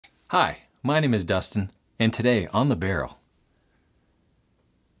Hi, my name is Dustin, and today on the barrel,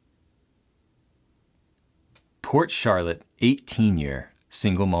 Port Charlotte 18-year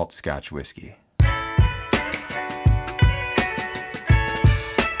single malt Scotch whiskey.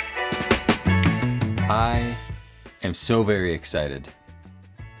 I am so very excited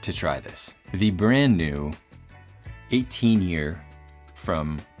to try this. The brand new 18-year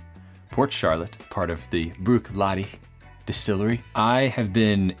from Port Charlotte, part of the Bruichladdich distillery. I have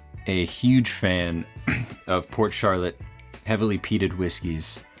been a huge fan of Port Charlotte heavily peated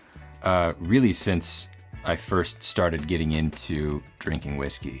whiskeys really since I first started getting into drinking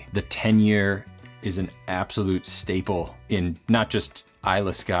whiskey. The 10-year is an absolute staple in not just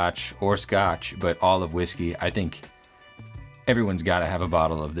Islay Scotch or Scotch, but all of whiskey. I think everyone's gotta have a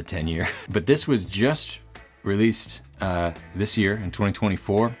bottle of the 10-year. But this was just released this year in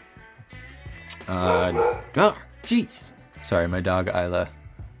 2024. Oh, jeez. Sorry, my dog Islay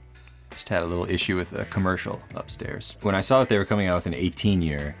just had a little issue with a commercial upstairs. When I saw that they were coming out with an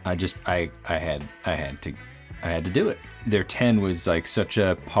 18-year, I had to do it. Their 10 was like such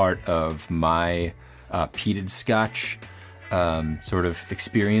a part of my peated Scotch sort of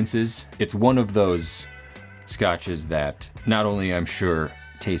experiences. It's one of those Scotches that not only I'm sure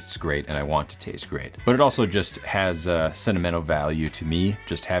tastes great and I want to taste great, but it also just has a sentimental value to me,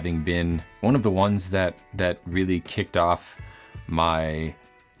 just having been one of the ones that really kicked off my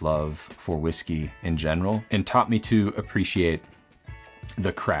love for whiskey in general and taught me to appreciate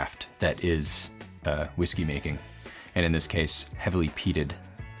the craft that is whiskey making, and in this case, heavily peated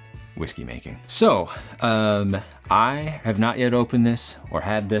whiskey making. So, I have not yet opened this or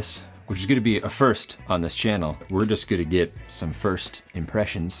had this, which is gonna be a first on this channel. We're just gonna get some first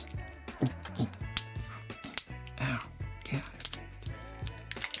impressions. Ow, yeah.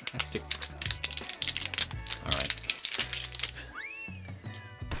 That's too. All right.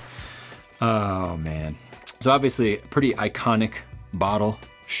 Oh man. So obviously, a pretty iconic bottle,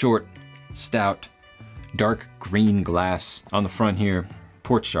 short, stout, dark green glass. On the front here,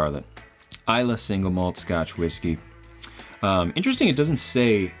 Port Charlotte, Islay single malt Scotch whiskey. Interesting, it doesn't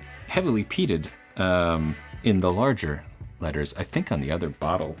say heavily peated in the larger letters. I think on the other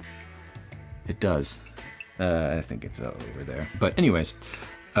bottle it does. I think it's over there. But anyways,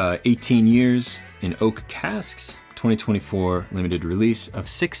 18 years in oak casks, 2024 limited release of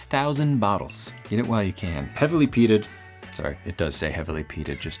 6,000 bottles. Get it while you can. Heavily peated. Sorry, it does say heavily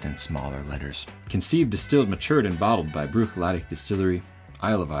peated, just in smaller letters. Conceived, distilled, matured, and bottled by Bruichladdich Distillery,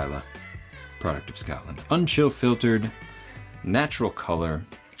 Isle of Islay, product of Scotland. Unchill filtered, natural color,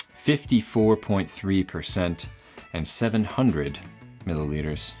 54.3% and 700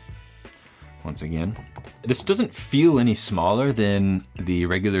 milliliters. Once again, this doesn't feel any smaller than the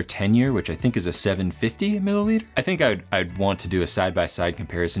regular 10-year, which I think is a 750 milliliter. I think I'd want to do a side-by-side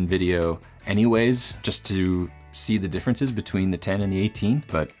comparison video anyways, just to see the differences between the 10 and the 18,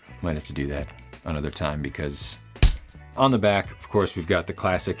 but might have to do that another time because on the back, of course, we've got the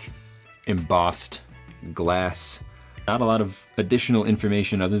classic embossed glass. Not a lot of additional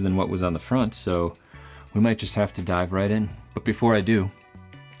information other than what was on the front, so we might just have to dive right in. But before I do,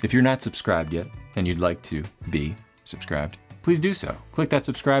 if you're not subscribed yet and you'd like to be subscribed, please do so. Click that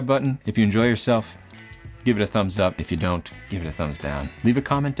subscribe button. If you enjoy yourself, give it a thumbs up. If you don't, give it a thumbs down. Leave a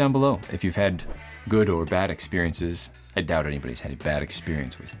comment down below if you've had good or bad experiences. I doubt anybody's had a bad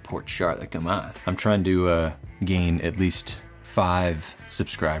experience with Port Charlotte, come on. I'm trying to gain at least 5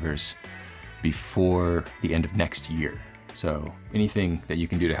 subscribers before the end of next year. So anything that you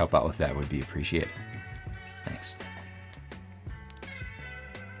can do to help out with that would be appreciated. Thanks.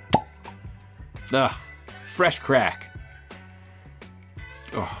 Ah, fresh crack.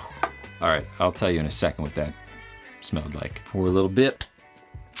 Oh, all right, I'll tell you in a second what that smelled like. Pour a little bit.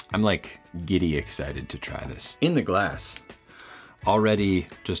 I'm like giddy excited to try this. In the glass, already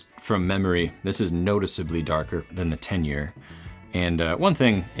just from memory, this is noticeably darker than the 10-year. And one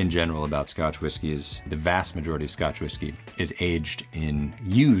thing in general about Scotch whiskey is the vast majority of Scotch whiskey is aged in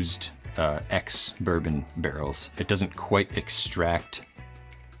used ex-bourbon barrels. It doesn't quite extract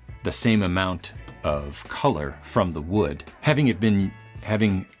the same amount of color from the wood, having it been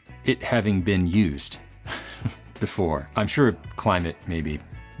used before. I'm sure climate maybe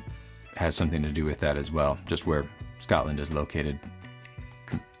has something to do with that as well, just where Scotland is located.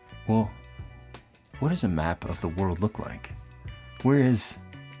 Well, what does a map of the world look like? Where is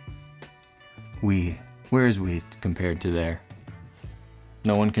we compared to there?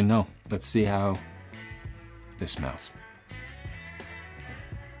 No one can know. Let's see how this smells.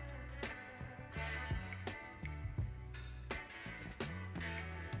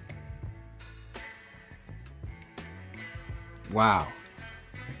 Wow.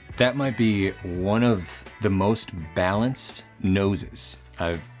 That might be one of the most balanced noses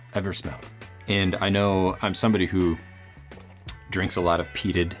I've ever smelled. And I know I'm somebody who drinks a lot of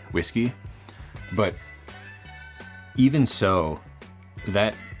peated whiskey, but even so,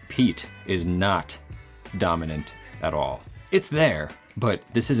 that peat is not dominant at all. It's there, but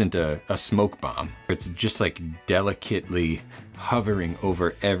this isn't a smoke bomb. It's just like delicately hovering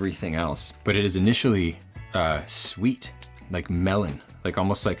over everything else. But it is initially sweet, like melon, like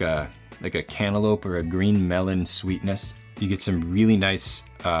almost like a cantaloupe or a green melon sweetness. You get some really nice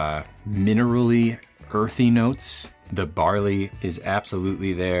minerally, earthy notes. The barley is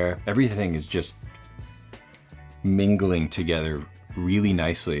absolutely there. Everything is just mingling together really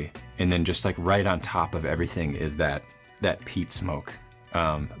nicely. And then just like right on top of everything is that peat smoke.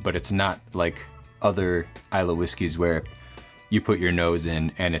 But it's not like other Islay whiskeys where you put your nose in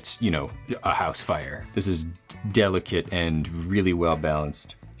and it's, you know, a house fire. This is delicate and really well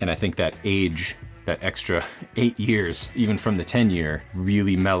balanced. And I think that age, that extra 8 years, even from the 10-year,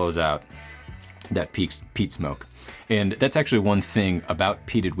 really mellows out that peat smoke. And that's actually one thing about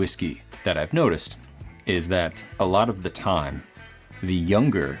peated whiskey that I've noticed, is that a lot of the time, the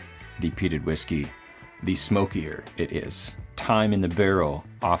younger the peated whiskey, the smokier it is. Time in the barrel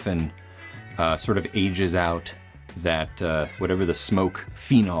often sort of ages out that whatever the smoke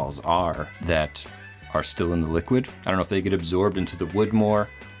phenols are that are still in the liquid. I don't know if they get absorbed into the wood more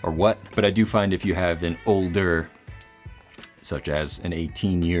or what, but I do find if you have an older, such as an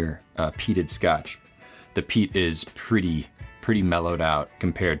 18-year peated Scotch, the peat is pretty mellowed out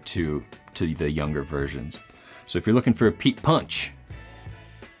compared to the younger versions. So if you're looking for a peat punch,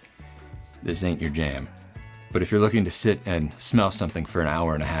 this ain't your jam. But if you're looking to sit and smell something for an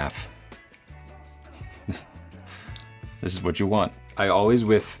hour and a half, this is what you want. I always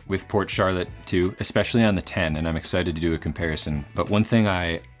with Port Charlotte too, especially on the 10, and I'm excited to do a comparison. But one thing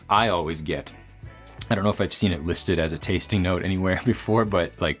I always get, I don't know if I've seen it listed as a tasting note anywhere before,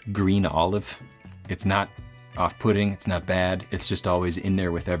 but like green olive, it's not off-putting, it's not bad, it's just always in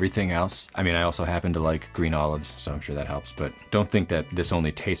there with everything else. I mean, I also happen to like green olives, so I'm sure that helps, but don't think that this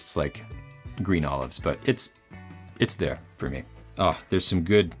only tastes like green olives, but it's there for me. Oh, there's some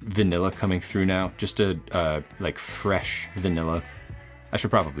good vanilla coming through now, just a like fresh vanilla. I should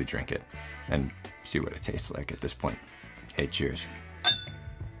probably drink it and see what it tastes like at this point. Hey, cheers.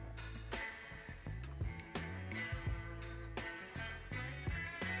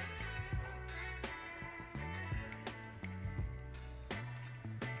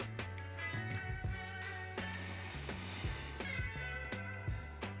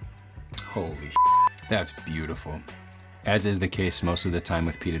 Holy shit, that's beautiful. As is the case most of the time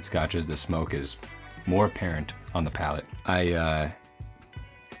with peated scotches, the smoke is more apparent on the palate.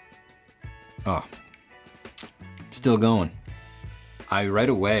 Still going. Right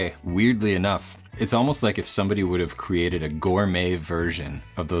away, weirdly enough, it's almost like if somebody would have created a gourmet version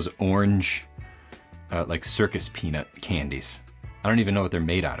of those orange, like circus peanut candies. I don't even know what they're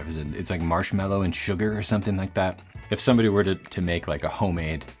made out of. It's like marshmallow and sugar or something like that. If somebody were to make like a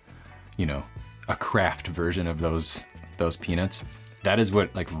homemade, you know, a craft version of those peanuts, that is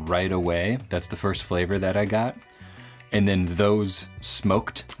what, like right away, that's the first flavor that I got. And then those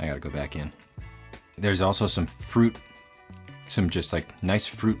smoked, I gotta go back in. There's also some fruit, some just like nice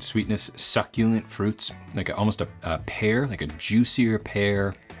fruit sweetness, succulent fruits, like almost a pear, like a juicier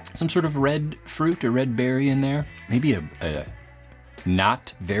pear, some sort of red fruit or red berry in there. Maybe a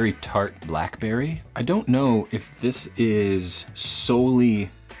not very tart blackberry. I don't know if this is solely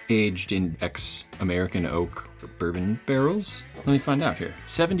aged in ex-American oak bourbon barrels. Let me find out here.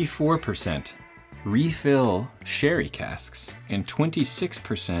 74% refill sherry casks and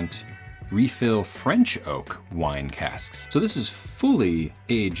 26% refill French oak wine casks. So this is fully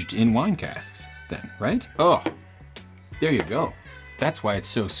aged in wine casks then, right? Oh, there you go. That's why it's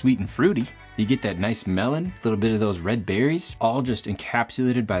so sweet and fruity. You get that nice melon, a little bit of those red berries, all just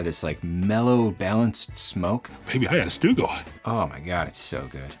encapsulated by this like mellow, balanced smoke. Maybe I had a stew going. Oh my God, it's so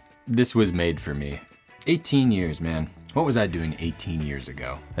good. This was made for me. 18 years, man. What was I doing 18 years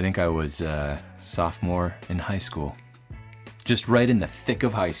ago? I think I was a sophomore in high school. Just right in the thick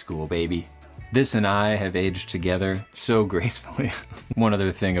of high school, baby. This and I have aged together so gracefully. One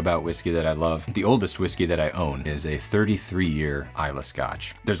other thing about whiskey that I love, the oldest whiskey that I own is a 33-year Islay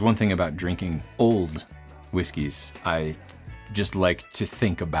Scotch. There's one thing about drinking old whiskeys. I just like to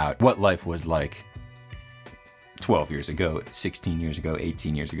think about what life was like 12 years ago, 16 years ago,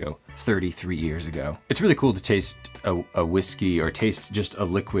 18 years ago, 33 years ago. It's really cool to taste a whiskey or taste just a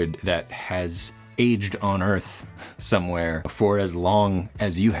liquid that has aged on earth somewhere for as long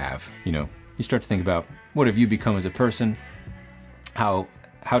as you have. You know, you start to think about what have you become as a person? How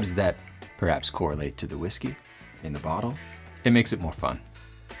How does that perhaps correlate to the whiskey in the bottle? It makes it more fun.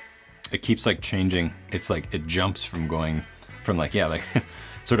 It keeps like changing. It's like, it jumps from going from like, yeah, like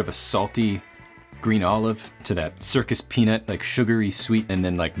sort of a salty green olive to that circus peanut, like sugary sweet, and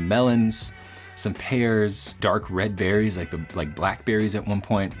then like melons, some pears, dark red berries, like blackberries at one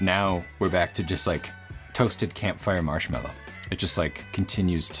point. Now we're back to just like toasted campfire marshmallow. It just like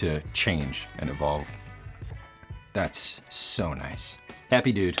continues to change and evolve. That's so nice.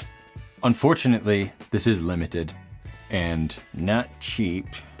 Happy dude. Unfortunately, this is limited and not cheap,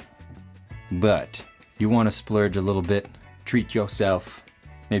 but you want to splurge a little bit, treat yourself.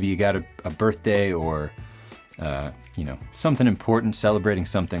 Maybe you got a birthday or you know, something important, celebrating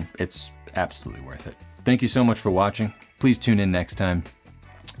something. It's absolutely worth it. Thank you so much for watching. Please tune in next time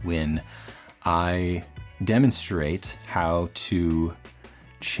when I demonstrate how to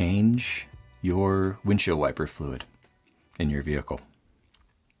change your windshield wiper fluid in your vehicle.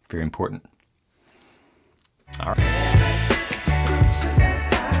 Very important. All right.